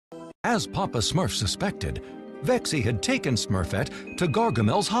As Papa Smurf suspected, Vexy had taken Smurfette to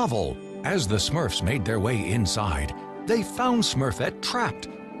Gargamel's hovel. As the Smurfs made their way inside, they found Smurfette trapped,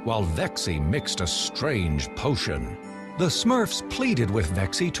 while Vexy mixed a strange potion. The Smurfs pleaded with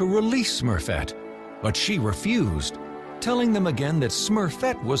Vexy to release Smurfette, but she refused, telling them again that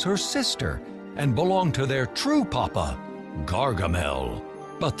Smurfette was her sister and belonged to their true papa, Gargamel.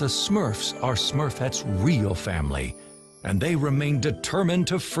 But the Smurfs are Smurfette's real family, and they remain determined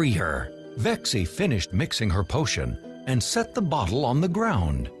to free her. Vexy finished mixing her potion and set the bottle on the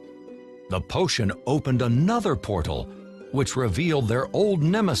ground. The potion opened another portal, which revealed their old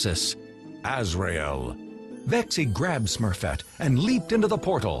nemesis, Azrael. Vexy grabbed Smurfette and leaped into the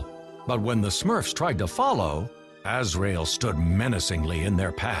portal, but when the Smurfs tried to follow, Azrael stood menacingly in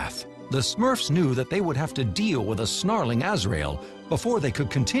their path. The Smurfs knew that they would have to deal with a snarling Azrael before they could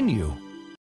continue.